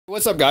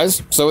What's up,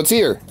 guys? So it's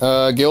here.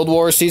 Guild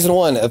Wars Season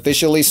 1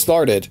 officially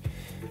started.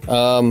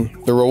 The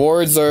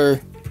rewards are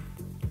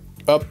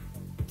up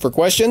for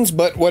questions,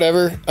 but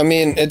whatever. I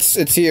mean,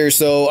 it's here,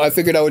 so I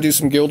figured I would do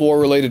some Guild War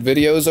related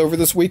videos over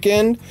this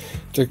weekend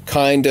to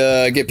kind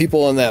of get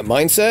people in that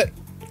mindset,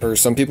 or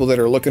some people that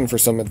are looking for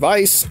some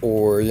advice,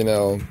 or, you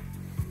know,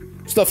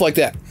 stuff like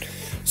that.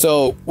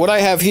 So what I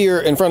have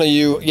here in front of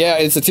you, yeah,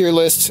 it's a tier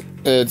list.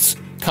 It's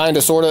kind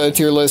of sort of a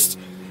tier list,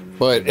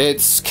 but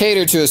it's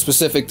catered to a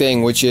specific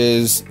thing, which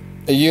is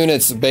a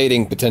unit's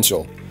baiting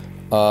potential.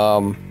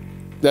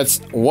 That's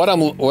what I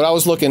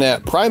was looking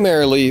at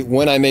primarily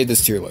when I made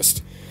this tier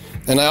list.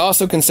 And I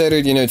also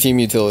considered, you know, team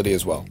utility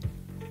as well.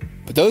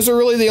 But those are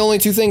really the only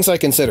two things I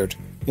considered.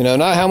 You know,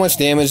 not how much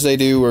damage they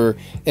do or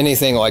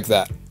anything like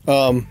that.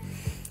 So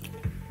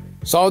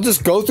I'll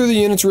just go through the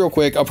units real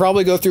quick. I'll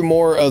probably go through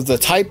more of the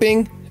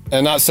typing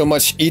and not so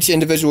much each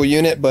individual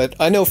unit, but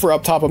I know for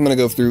up top, I'm going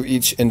to go through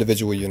each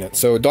individual unit.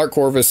 So Dark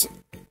Corvus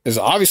is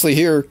obviously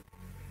here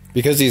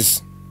because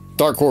he's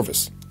Dark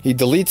Corvus. He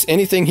deletes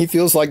anything he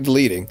feels like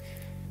deleting.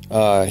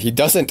 He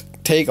doesn't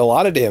take a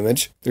lot of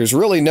damage. There's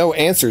really no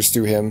answers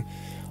to him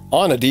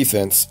on a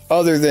defense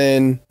other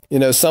than, you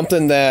know,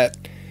 something that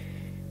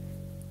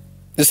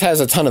just has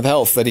a ton of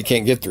health that he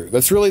can't get through.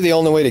 That's really the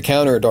only way to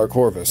counter a Dark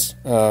Corvus.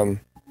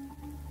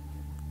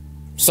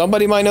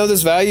 Somebody might know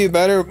this value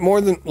better, more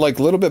than, like,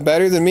 a little bit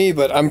better than me,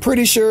 but I'm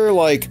pretty sure,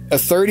 like, a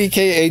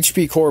 30k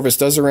HP Corvus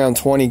does around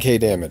 20k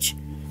damage.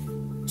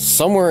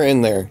 Somewhere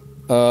in there.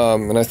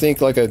 And I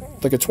think, like a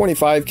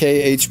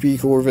 25k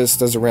HP Corvus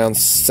does around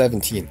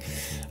 17.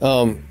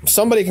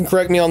 Somebody can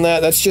correct me on that.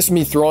 That's just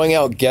me throwing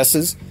out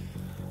guesses.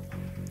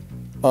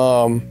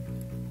 But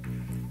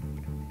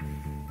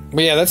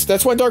yeah,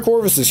 that's why Dark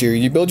Corvus is here.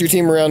 You build your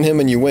team around him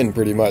and you win,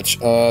 pretty much.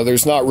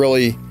 There's not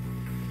really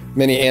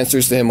many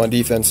answers to him on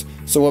defense.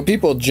 So what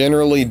people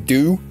generally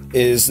do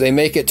is they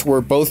make it to where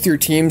both your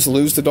teams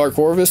lose to Dark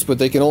Corvus, but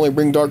they can only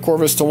bring Dark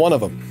Corvus to one of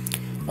them.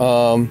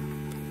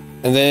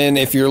 And then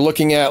if you're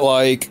looking at,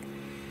 like,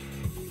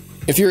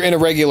 if you're in a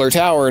regular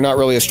tower, not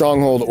really a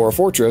stronghold or a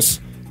fortress,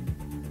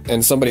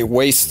 and somebody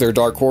wastes their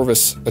Dark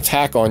Corvus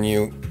attack on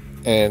you,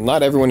 and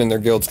not everyone in their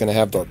guild's going to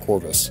have Dark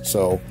Corvus.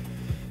 So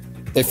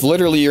if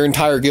literally your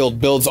entire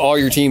guild builds all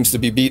your teams to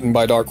be beaten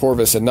by Dark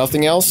Corvus and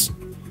nothing else,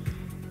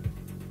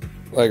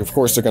 like, of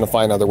course they're going to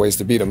find other ways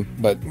to beat them,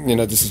 but, you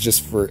know, this is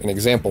just for an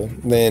example,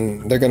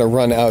 then they're going to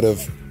run out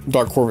of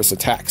Dark Corvus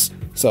attacks.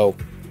 So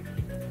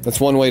that's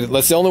one way to,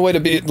 that's the only way to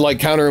be,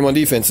 like, counter him on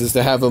defense, is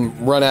to have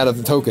him run out of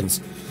the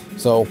tokens.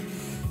 So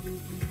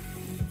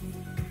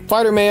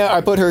Fighter Maya,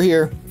 I put her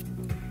here.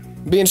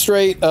 Being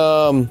straight,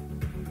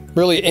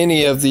 really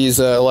any of these,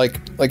 like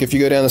if you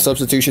go down the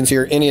substitutions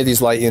here, any of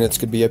these light units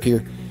could be up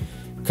here,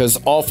 because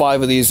all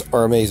 5 of these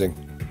are amazing.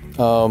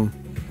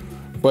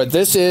 But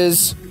this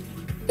is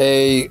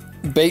a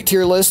bait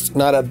tier list,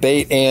 not a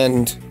bait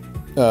and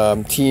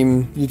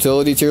team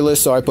utility tier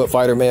list, so I put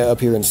Fighter Maya up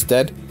here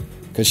instead,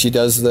 because she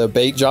does the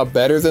bait job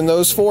better than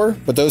those 4,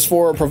 but those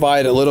 4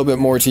 provide a little bit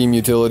more team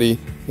utility.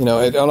 You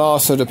know, it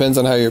also depends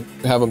on how you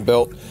have them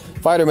built.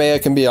 Fighter Maya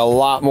can be a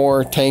lot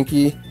more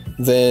tanky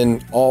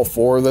than all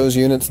 4 of those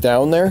units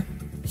down there,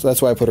 so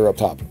that's why I put her up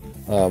top.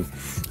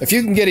 If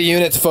you can get a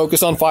unit to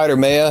focus on Fighter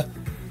Maya,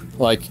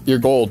 like, you're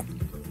gold.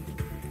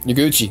 You're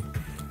Gucci.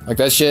 Like,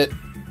 that shit,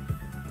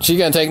 she's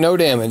gonna take no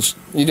damage.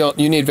 You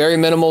need very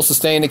minimal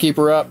sustain to keep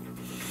her up.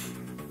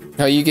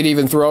 How you could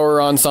even throw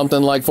her on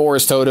something like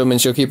Forest Totem and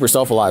she'll keep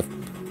herself alive.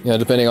 You know,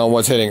 depending on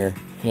what's hitting her.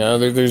 You know,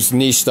 there's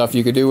niche stuff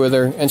you could do with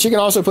her. And she can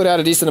also put out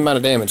a decent amount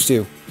of damage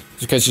too,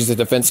 because she's a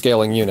defense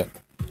scaling unit.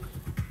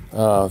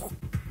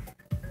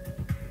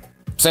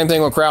 Same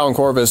thing with Crow and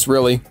Corvus,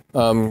 really.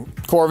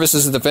 Corvus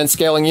is a defense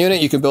scaling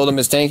unit. You can build him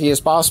as tanky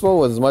as possible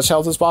with as much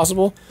health as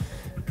possible.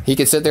 He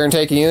could sit there and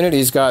take a unit.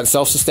 He's got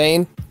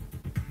self-sustain.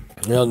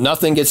 You know,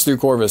 nothing gets through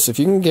Corvus. If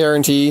you can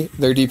guarantee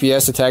their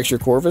DPS attacks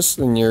your Corvus,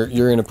 then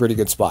you're in a pretty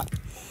good spot.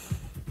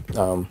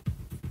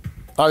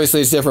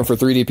 Obviously, it's different for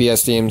 3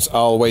 DPS teams.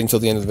 I'll wait until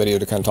the end of the video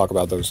to kind of talk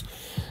about those.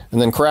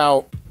 And then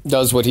Crow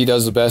does what he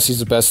does the best. He's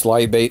the best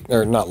light bait,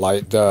 or not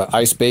light,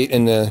 ice bait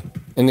in the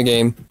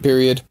game,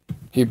 period.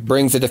 He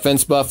brings a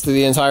defense buff to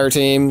the entire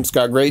team. It's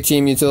got great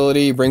team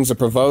utility. He brings a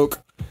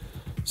provoke.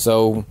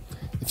 So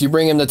if you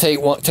bring him to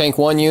tank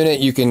one unit,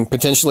 you can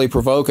potentially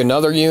provoke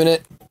another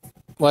unit.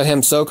 Let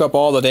him soak up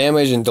all the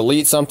damage and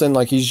delete something.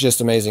 Like, he's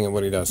just amazing at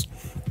what he does.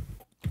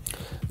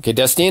 Okay,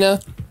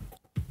 Destina.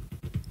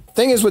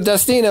 Thing is with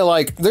Destina,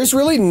 like, there's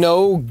really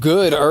no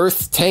good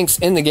earth tanks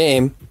in the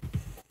game.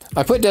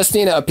 I put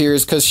Destina up here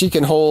is because she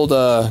can hold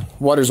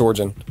Water's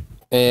Origin.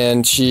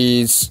 And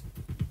she's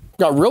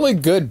got really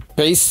good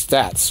base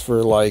stats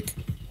for, like,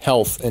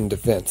 health and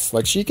defense.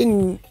 Like, she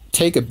can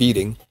take a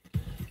beating.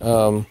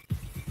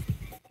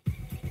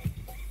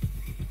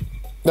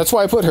 That's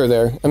why I put her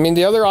there. I mean,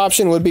 the other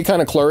option would be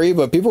kind of Clurry,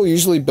 but people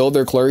usually build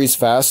their Clurries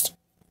fast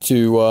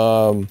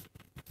to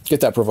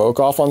get that provoke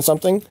off on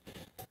something.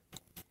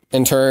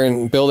 in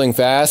turn, building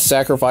fast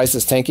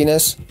sacrifices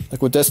tankiness.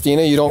 Like with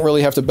Destina, you don't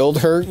really have to build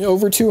her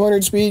over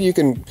 200 speed. You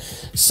can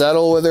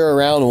settle with her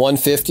around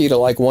 150 to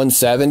like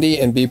 170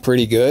 and be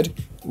pretty good.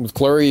 With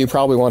Kluri, you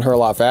probably want her a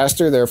lot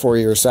faster, therefore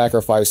you're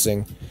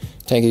sacrificing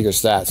tankier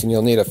stats, and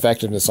you'll need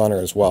effectiveness on her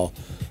as well.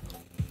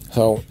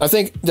 So I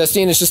think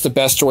Destina is just the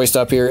best choice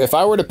up here. If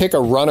I were to pick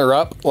a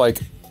runner-up, like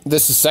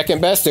this is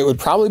second best, it would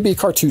probably be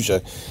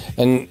Cartuja.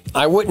 And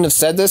I wouldn't have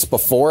said this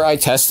before I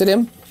tested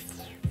him,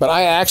 but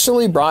I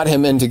actually brought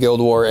him into Guild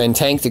War and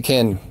tanked the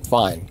kin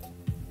fine.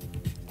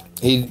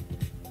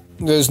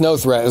 There's no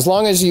threat. As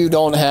long as you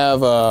don't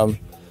have a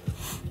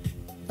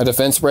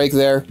defense break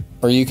there,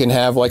 or you can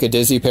have like a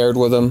Dizzy paired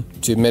with him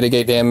to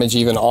mitigate damage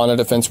even on a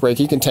defense break,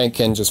 he can tank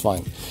Kin just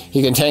fine.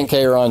 He can tank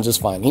Kairon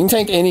just fine. He can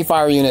tank any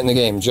fire unit in the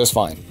game just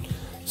fine.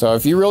 So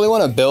if you really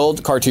want to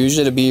build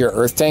Cartuja to be your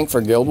Earth tank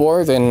for Guild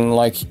War, then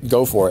like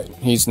go for it.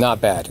 He's not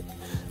bad.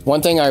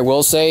 One thing I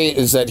will say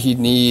is that he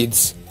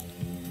needs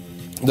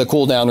the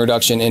cooldown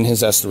reduction in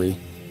his S3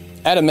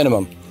 at a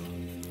minimum.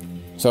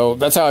 So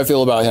that's how I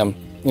feel about him.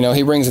 You know,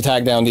 he brings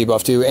attack down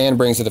debuff too and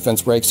brings a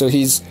defense break, so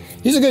he's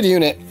a good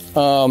unit.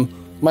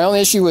 My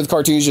only issue with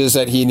Cartuja is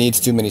that he needs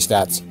too many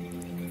stats.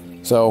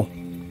 So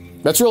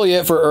that's really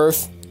it for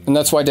Earth, and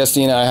that's why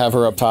Destina, I have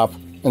her up top.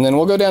 And then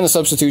we'll go down to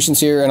substitutions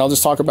here, and I'll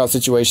just talk about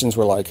situations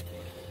where like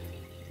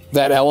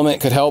that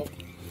element could help.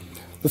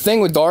 The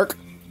thing with Dark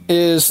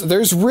is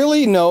there's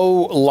really no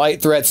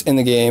light threats in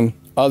the game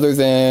other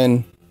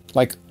than,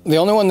 like, the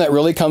only one that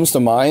really comes to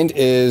mind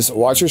is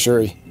Watcher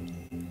Shuri.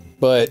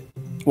 But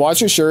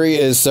Watcher Shuri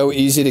is so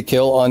easy to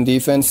kill on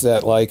defense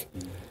that, like,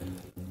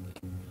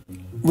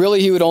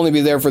 really he would only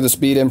be there for the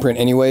speed imprint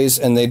anyways,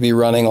 and they'd be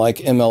running, like,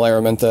 ML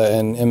Araminta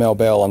and ML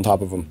Bale on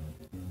top of him.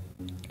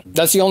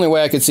 That's the only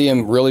way I could see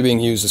him really being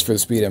used is for the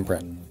speed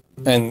imprint.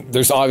 And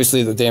there's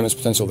obviously the damage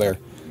potential there.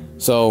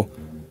 So,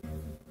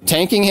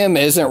 tanking him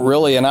isn't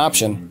really an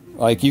option.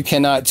 Like, you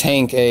cannot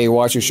tank a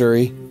Watcher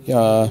Shuri.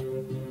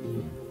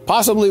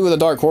 Possibly with a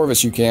Dark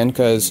Corvus you can,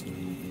 because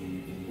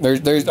I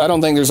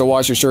don't think there's a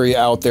Watcher Shuri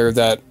out there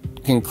that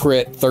can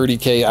crit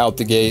 30k out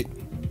the gate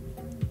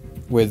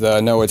with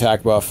no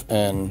attack buff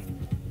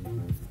and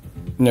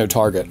no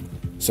target.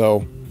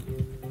 So,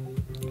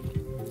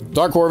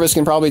 Dark Corvus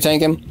can probably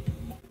tank him.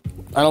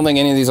 I don't think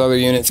any of these other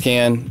units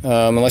can,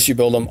 unless you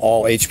build them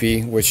all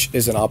HP, which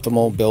isn't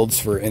optimal builds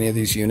for any of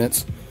these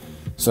units.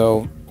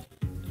 So,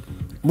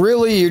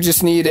 really, you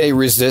just need a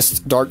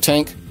resist Dark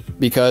tank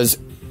because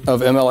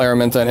of ML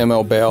Araminta and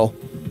ML Bale,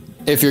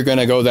 if you're going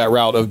to go that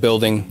route of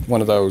building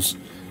one of those.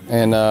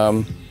 And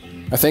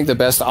I think the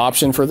best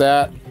option for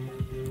that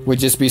would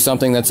just be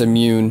something that's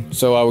immune.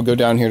 So I would go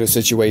down here to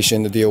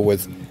Situation to deal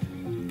with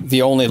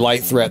the only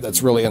light threat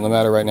that's really in the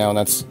meta right now, and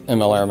that's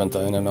ML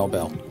Araminta and ML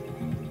Bale.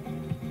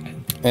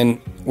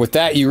 And with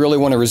that, you really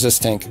want a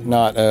resist tank,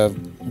 not a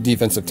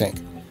defensive tank.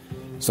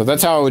 So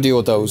that's how I would deal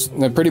with those.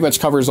 And that pretty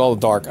much covers all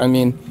the Dark. I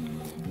mean,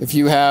 if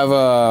you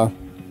have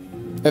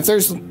if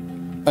there's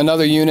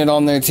another unit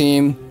on their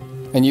team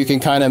and you can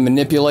kind of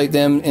manipulate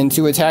them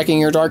into attacking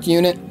your Dark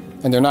unit,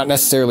 and they're not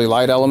necessarily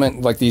light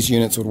element, like these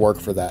units would work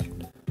for that.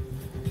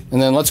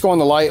 And then let's go on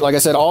the light. Like I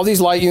said, all these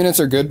light units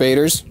are good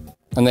baiters,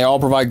 and they all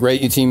provide great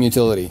team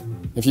utility.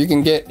 If you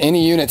can get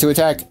any unit to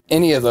attack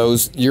any of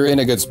those, you're in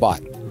a good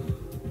spot.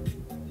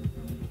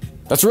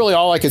 That's really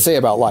all I could say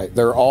about light.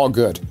 They're all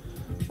good.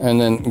 And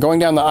then going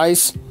down the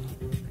ice,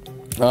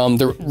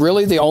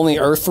 really the only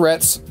Earth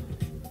threats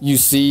you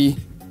see.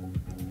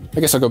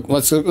 I guess I'll go.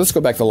 Let's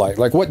go back to light.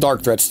 Like, what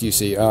Dark threats do you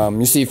see?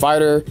 You see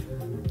fighter.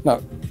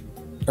 No,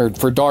 or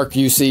for Dark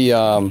you see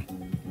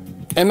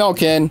ML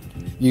Kin.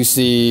 You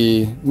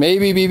see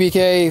maybe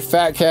BBK,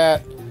 Fat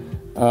Cat,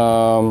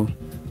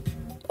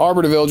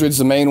 Arbiter Vildred's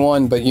the main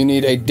one, but you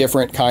need a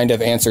different kind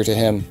of answer to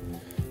him.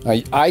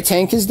 I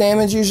tank his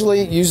damage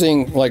usually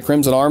using like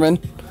Crimson Armin,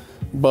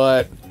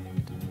 but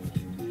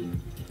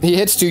he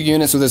hits 2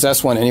 units with his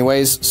S1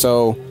 anyways,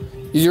 so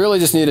you really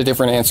just need a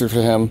different answer for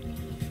him.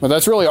 But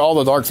that's really all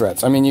the Dark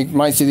threats. I mean, you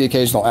might see the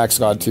occasional Axe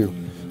God too,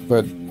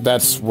 but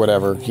that's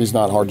whatever. He's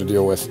not hard to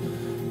deal with.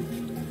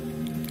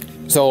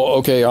 So,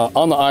 okay,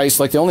 on the ice,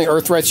 like the only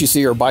Earth threats you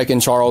see are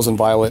Baiken, Charles, and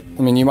Violet.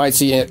 I mean, you might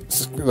see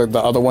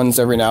the other ones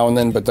every now and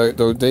then, but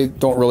they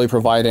don't really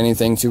provide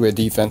anything to a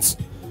defense.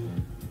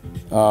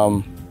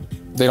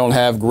 They don't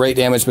have great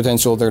damage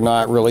potential. They're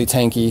not really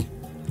tanky.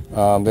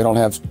 They don't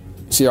have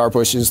CR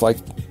pushes. Like,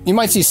 you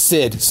might see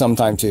Sid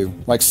sometime too.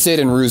 Like Sid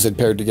and Ruzid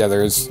paired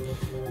together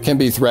can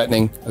be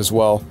threatening as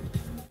well.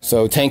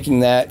 So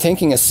tanking a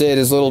Sid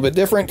is a little bit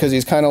different because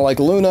he's kind of like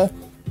Luna.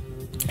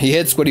 He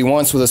hits what he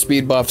wants with a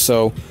speed buff,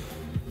 so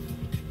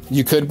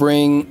you could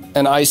bring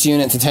an ice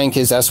unit to tank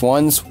his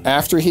S1s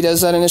after he does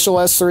that initial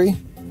S3.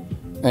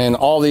 And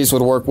all these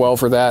would work well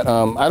for that.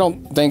 I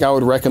don't think I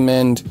would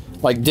recommend...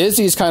 Like,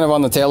 Dizzy's kind of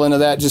on the tail end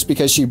of that just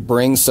because she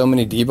brings so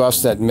many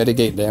debuffs that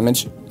mitigate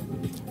damage.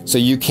 So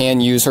you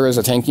can use her as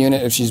a tank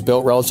unit if she's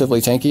built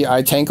relatively tanky.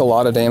 I tank a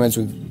lot of damage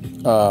with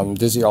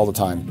Dizzy all the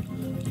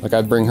time. Like,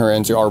 I'd bring her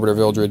into Arbiter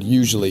Vildred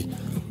usually.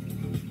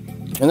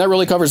 And that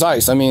really covers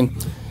ice. I mean,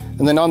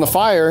 and then on the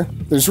fire,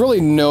 there's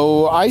really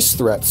no ice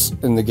threats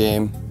in the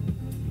game.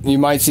 You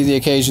might see the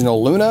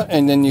occasional Luna,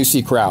 and then you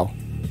see Crow.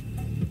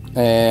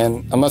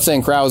 And I'm not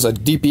saying Crow is a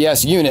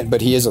DPS unit,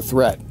 but he is a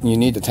threat. You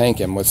need to tank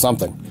him with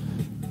something.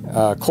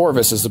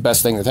 Corvus is the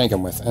best thing to tank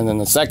him with. And then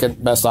the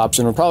second best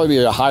option would probably be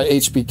a high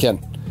HP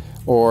Kin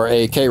or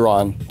a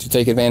Kayron to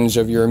take advantage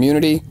of your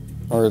immunity,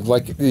 or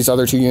like these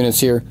other two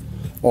units here,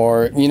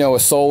 or, you know, a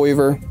Soul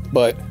Weaver.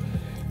 But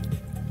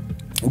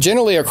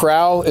generally a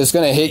Crow is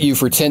going to hit you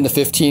for 10 to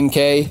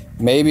 15k,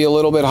 maybe a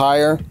little bit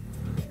higher,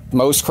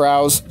 most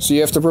Crows. So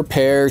you have to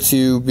prepare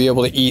to be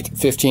able to eat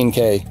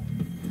 15k.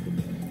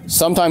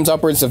 Sometimes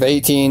upwards of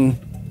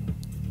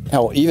 18,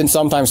 hell, even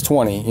sometimes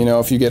 20, you know,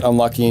 if you get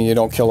unlucky and you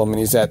don't kill him and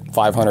he's at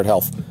 500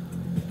 health.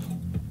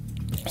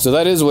 So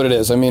that is what it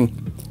is. I mean,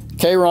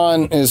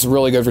 Kayron is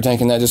really good for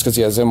tanking that just because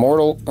he has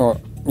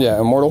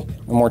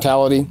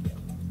immortality.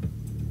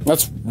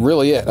 That's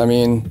really it. I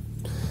mean,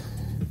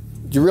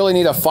 you really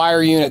need a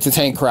fire unit to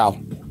tank Crow.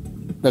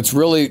 That's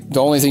really the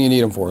only thing you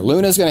need him for.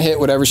 Luna's going to hit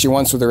whatever she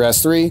wants with her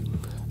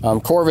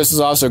S3. Corvus is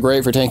also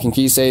great for tanking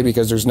Kisei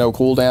because there's no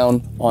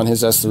cooldown on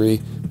his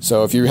S3.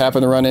 So if you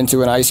happen to run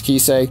into an Ice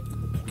Kisei,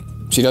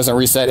 she doesn't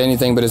reset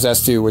anything but his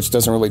S2, which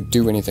doesn't really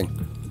do anything.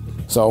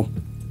 So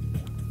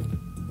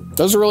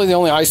those are really the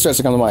only ice threats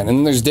that come to mind. And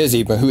then there's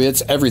Dizzy, but who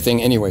hits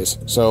everything anyways.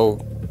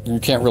 So you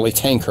can't really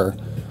tank her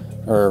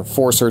or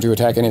force her to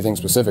attack anything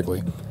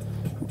specifically.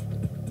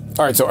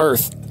 Alright, so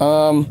Earth.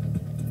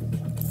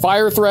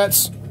 Fire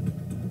threats.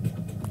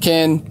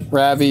 Kin,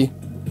 Ravi.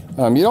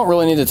 You don't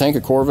really need to tank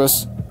a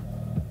Corvus.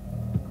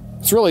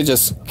 It's really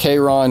just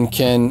Kayron,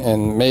 Kin,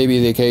 and maybe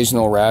the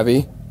occasional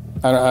Ravi.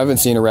 I haven't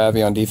seen a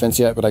Ravi on defense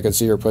yet, but I could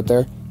see her put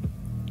there.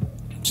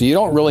 So you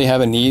don't really have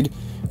a need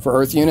for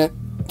Earth unit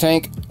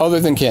tank other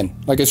than Kin.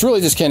 Like, it's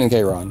really just Kin and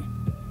Kayron.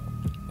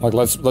 Like,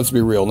 let's be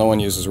real, no one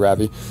uses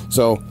Ravi.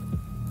 So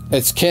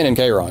it's Kin and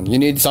Kayron. You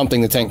need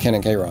something to tank Kin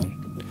and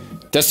Kayron.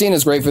 Destina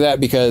is great for that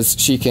because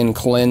she can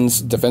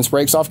cleanse defense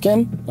breaks off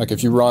Kin. Like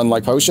if you run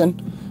like Potion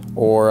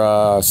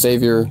or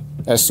Savior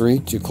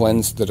S3 to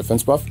cleanse the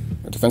defense buff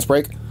or defense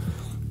break.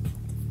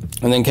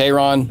 And then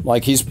Kayron,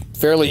 like, he's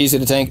fairly easy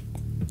to tank.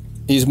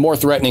 He's more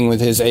threatening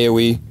with his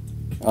AoE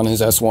on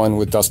his S1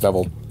 with Dust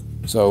Devil.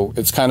 So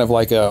it's kind of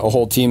like a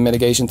whole team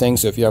mitigation thing.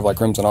 So if you have like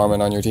Crimson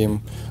Armin on your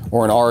team,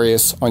 or an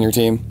Arius on your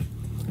team,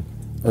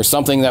 or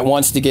something that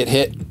wants to get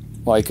hit,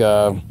 like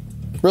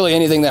really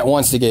anything that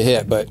wants to get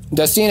hit. But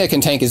Destina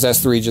can tank his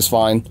S3 just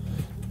fine.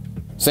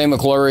 Same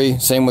with Flurry,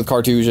 same with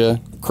Cartusia.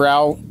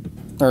 Crow,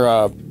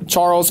 or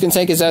Charles can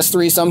tank his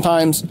S3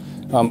 sometimes.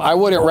 I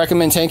wouldn't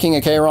recommend tanking a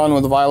Kayron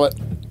with a Violet.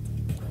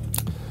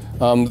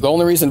 The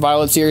only reason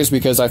Violet's here is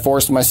because I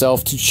forced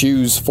myself to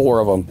choose 4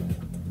 of them.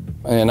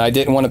 And I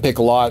didn't want to pick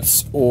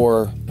Lots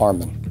or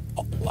Armin.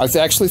 I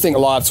actually think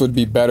Lots would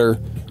be better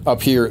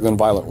up here than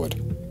Violet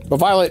would. But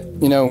Violet,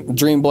 you know,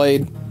 Dream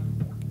Blade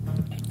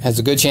has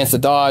a good chance to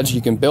dodge.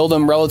 You can build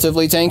him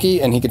relatively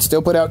tanky and he can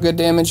still put out good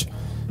damage.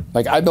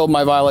 Like, I build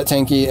my Violet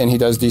tanky and he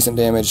does decent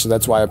damage, so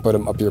that's why I put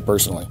him up here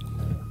personally.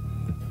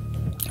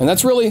 And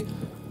that's really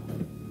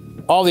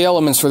all the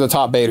elements for the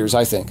top baiters,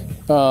 I think.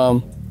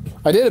 I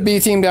did a B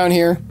team down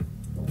here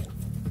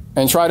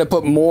and try to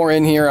put more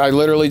in here. I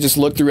literally just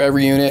looked through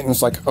every unit and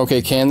it's like,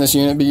 okay, can this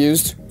unit be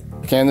used?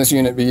 Can this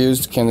unit be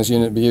used? Can this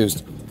unit be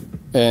used?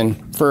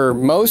 And for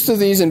most of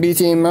these in B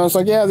team, I was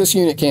like, yeah, this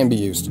unit can be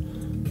used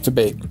to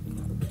bait.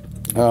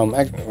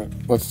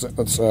 Let's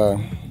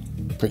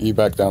put you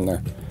back down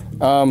there.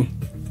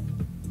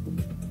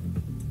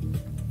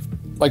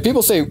 Like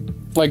people say,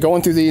 like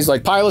going through these,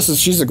 like Pylus,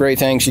 she's a great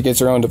tank. She gets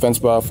her own defense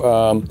buff.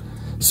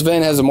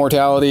 Sven has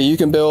immortality. You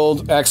can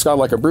build X-God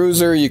like a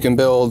bruiser. You can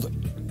build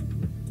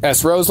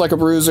S-Rose like a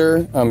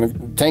bruiser.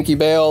 Tanky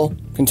Bale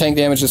can tank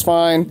damage just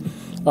fine.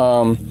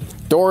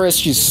 Doris,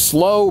 she's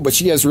slow, but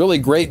she has really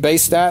great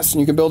base stats, and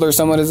you can build her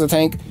somewhat as a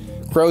tank.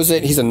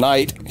 Crozet, he's a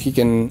knight. He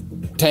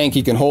can tank.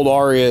 He can hold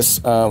Arius.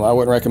 I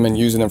wouldn't recommend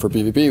using him for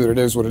PvP, but it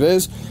is what it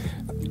is.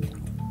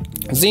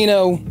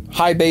 Zeno,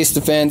 high base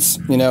defense.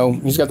 You know,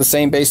 he's got the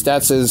same base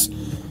stats as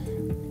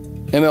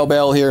ML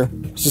Bell here.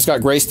 He's just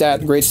got great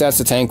stats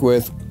to tank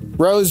with.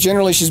 Rose,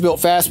 generally she's built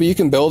fast, but you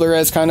can build her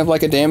as kind of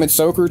like a damage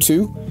soaker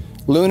too.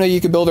 Luna, you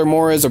can build her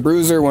more as a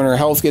bruiser. When her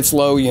health gets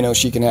low, you know,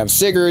 she can have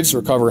Sigurds,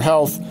 recover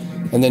health,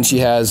 and then she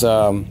has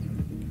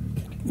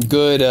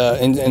good,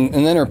 and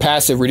then her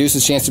passive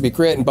reduces chance to be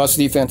crit and buffs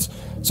defense.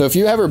 So if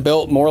you have her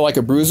built more like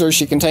a bruiser,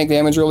 she can tank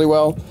damage really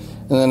well.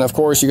 And then of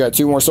course you got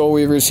 2 more Soul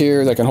Weavers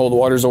here that can hold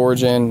Water's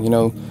Origin. You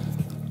know,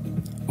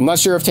 I'm not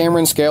sure if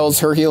Tamarin scales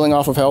her healing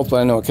off of health, but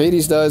I know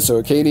Acades does.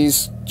 So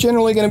Acades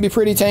generally going to be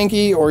pretty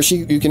tanky, or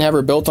you can have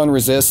her built on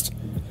resist.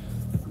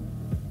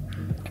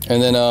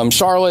 And then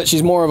Charlotte,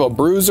 she's more of a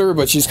bruiser,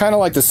 but she's kind of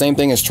like the same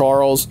thing as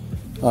Charles.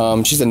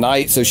 She's a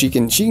knight, so she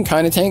can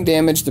kind of tank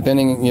damage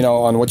depending, you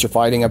know, on what you're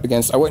fighting up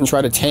against. I wouldn't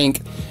try to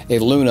tank a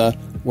Luna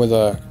with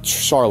a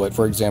Charlotte,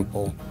 for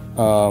example.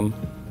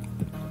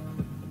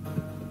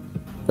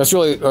 That's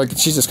really, like,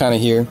 she's just kind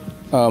of here.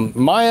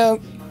 Maya,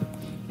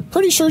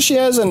 pretty sure she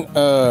has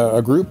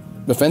a group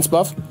defense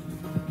buff.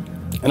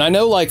 And I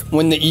know, like,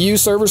 when the EU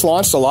servers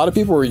launched, a lot of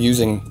people were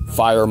using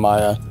Fire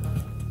Maya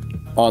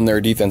on their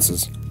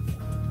defenses.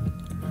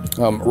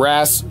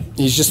 Ras,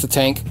 he's just a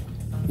tank.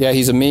 Yeah,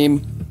 he's a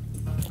meme.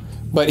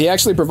 But he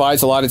actually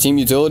provides a lot of team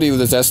utility with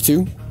his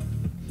S2.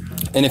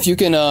 And if you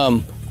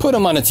can put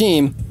him on a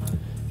team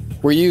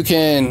where you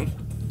can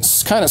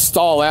kind of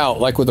stall out,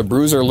 like with a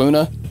Bruiser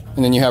Luna,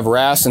 and then you have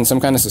Ras and some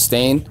kind of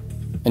sustain,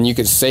 and you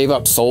could save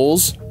up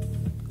souls.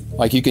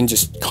 Like, you can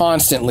just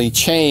constantly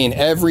chain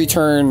every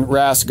turn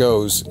Ras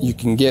goes, you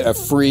can get a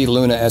free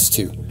Luna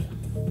S2.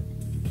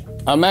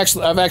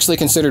 I've actually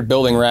considered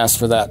building Ras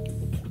for that,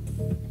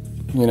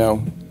 you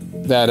know,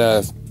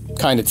 that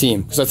kind of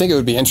team, because I think it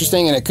would be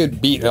interesting, and it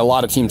could beat a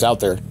lot of teams out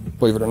there,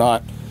 believe it or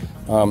not.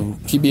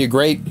 He'd be a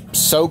great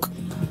soak.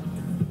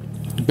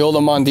 Build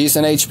him on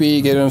decent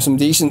HP, get him some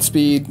decent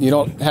speed. You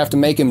don't have to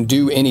make him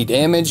do any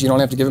damage. You don't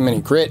have to give him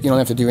any crit. You don't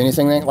have to do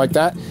anything like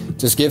that.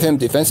 Just give him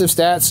defensive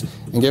stats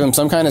and give him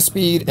some kind of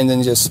speed, and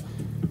then just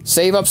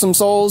save up some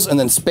souls and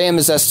then spam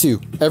his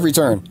S2 every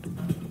turn.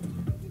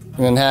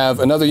 And then have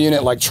another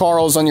unit like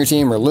Charles on your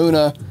team, or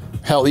Luna,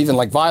 hell, even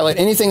like Violet,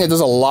 anything that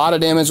does a lot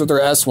of damage with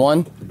their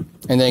S1,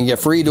 and then get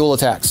free dual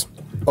attacks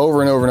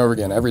over and over and over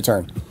again every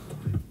turn.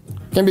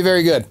 Can be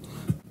very good.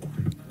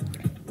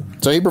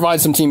 So he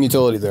provides some team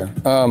utility there.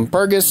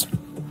 Purgus,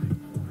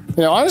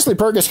 you know, honestly,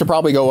 Purgus could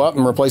probably go up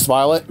and replace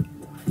Violet,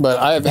 but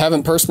I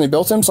haven't personally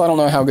built him, so I don't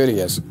know how good he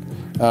is.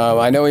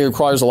 I know he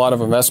requires a lot of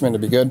investment to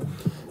be good.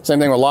 Same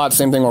thing with Lot,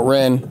 same thing with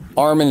Rin.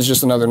 Armin is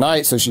just another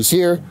knight, so she's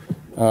here.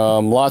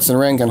 Lots and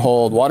Rin can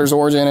hold Water's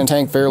Origin and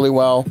tank fairly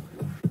well.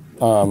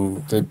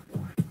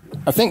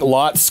 I think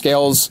Lot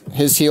scales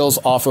his heals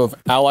off of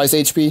allies'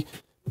 HP,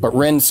 but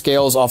Rin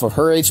scales off of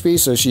her HP,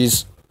 so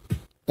she's...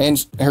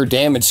 And her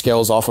damage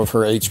scales off of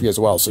her HP as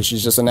well, so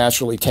she's just a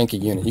naturally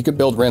tanky unit. You could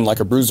build Rin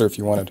like a bruiser if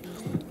you wanted.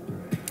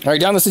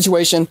 Alright, down the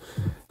situation,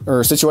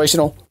 or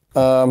situational.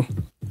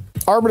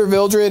 Arbiter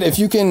Vildred, if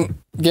you can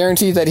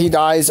guarantee that he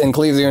dies and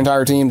cleave the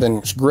entire team,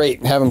 then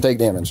great, have him take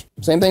damage.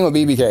 Same thing with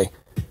BBK.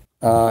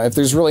 If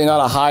there's really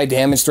not a high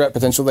damage threat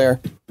potential there,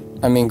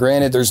 I mean,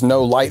 granted, there's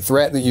no light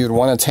threat that you'd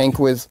want to tank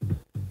with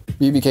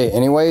BBK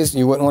anyways.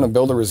 You wouldn't want to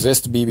build a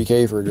resist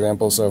BBK, for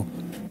example, so...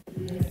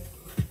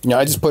 You know,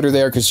 I just put her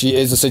there because she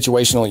is a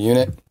situational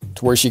unit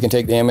to where she can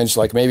take damage.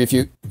 Like, maybe if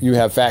you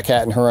have Fat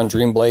Cat and her on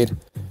Dreamblade,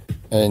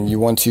 and you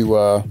want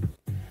to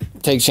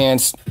take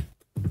chance,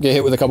 get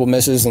hit with a couple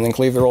misses, and then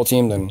cleave their whole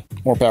team, then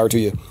more power to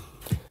you.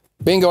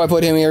 Bingo, I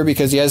put him here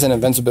because he has an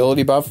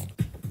invincibility buff.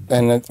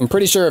 And I'm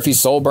pretty sure if he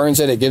soul burns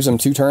it, it gives him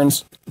 2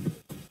 turns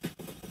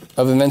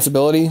of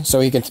invincibility. So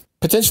he can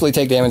potentially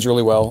take damage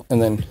really well.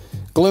 And then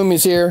Gloom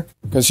is here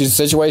because she's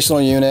a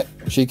situational unit.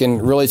 She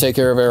can really take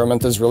care of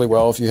Araminthas really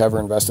well if you have her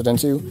invested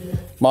into.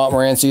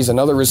 Montmorency's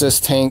another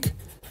resist tank.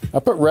 I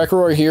put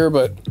Rekror here,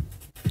 but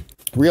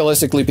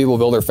realistically people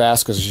build her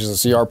fast because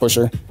she's a CR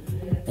pusher.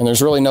 And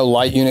there's really no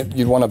light unit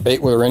you'd want to bait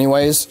with her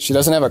anyways. She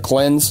doesn't have a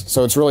cleanse,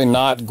 so it's really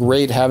not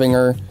great having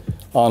her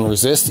on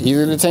resist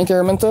either to tank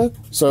Aramintha.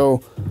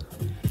 So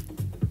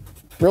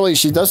really,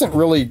 she doesn't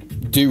really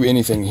do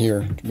anything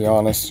here, to be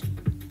honest.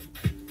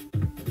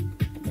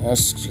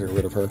 Let's get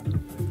rid of her.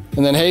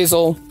 And then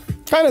Hazel,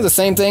 kind of the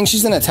same thing.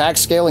 She's an attack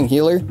scaling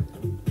healer.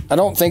 I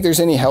don't think there's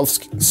any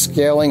health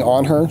scaling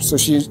on her, so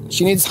she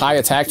needs high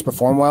attack to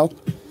perform well.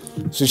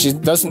 So she's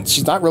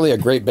not really a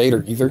great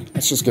baiter either.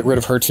 Let's just get rid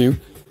of her too.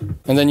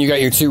 And then you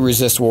got your 2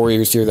 resist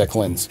warriors here that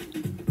cleanse,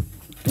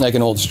 like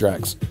an old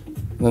Strax.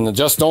 And then the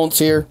Just Don'ts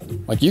here,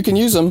 like, you can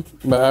use them,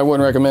 but I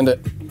wouldn't recommend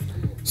it.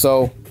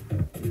 So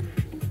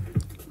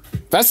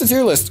that's the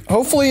tier list.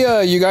 Hopefully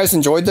you guys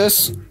enjoyed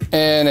this,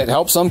 and it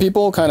helped some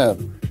people kind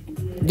of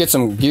get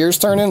some gears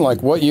turning,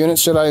 like what units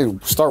should I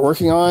start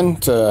working on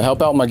to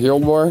help out my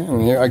guild war.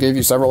 And here I gave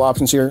you several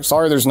options here.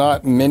 Sorry there's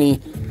not many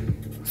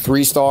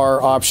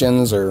 3-star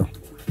options or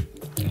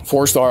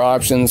 4-star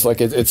options. Like,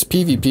 it's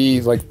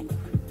PvP. Like,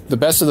 the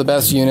best of the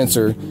best units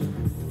are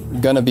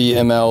gonna be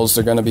MLs.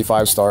 They're gonna be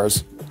 5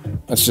 stars.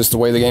 That's just the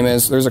way the game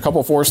is. There's a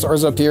couple 4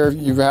 stars up here.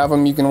 You have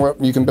them, you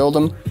can build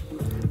them.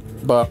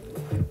 But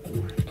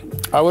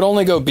I would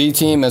only go B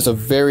team as a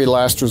very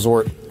last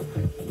resort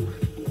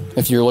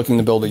if you're looking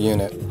to build a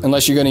unit,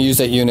 unless you're going to use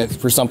that unit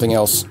for something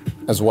else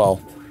as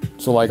well.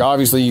 So, like,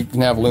 obviously you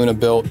can have Luna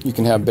built, you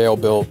can have Bale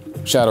built,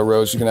 Shadow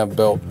Rose you can have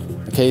built,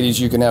 Hades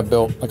you can have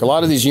built. Like, a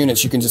lot of these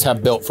units you can just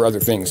have built for other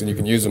things, and you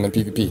can use them in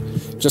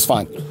PvP just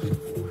fine.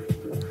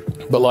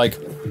 But, like,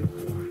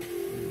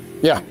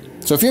 yeah.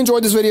 So if you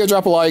enjoyed this video,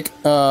 drop a like.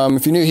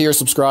 If you're new here,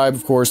 subscribe,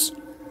 of course.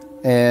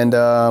 And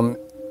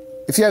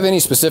if you have any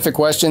specific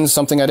questions,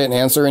 something I didn't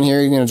answer in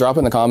here, you know, drop it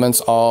in the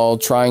comments. I'll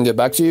try and get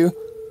back to you.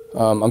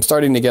 I'm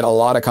starting to get a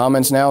lot of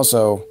comments now,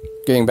 so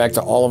getting back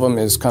to all of them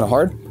is kind of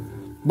hard.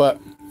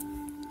 But,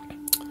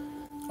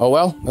 oh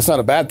well, that's not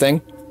a bad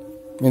thing.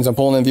 It means I'm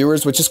pulling in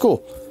viewers, which is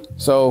cool.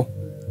 So,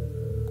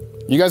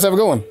 you guys have a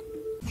good one.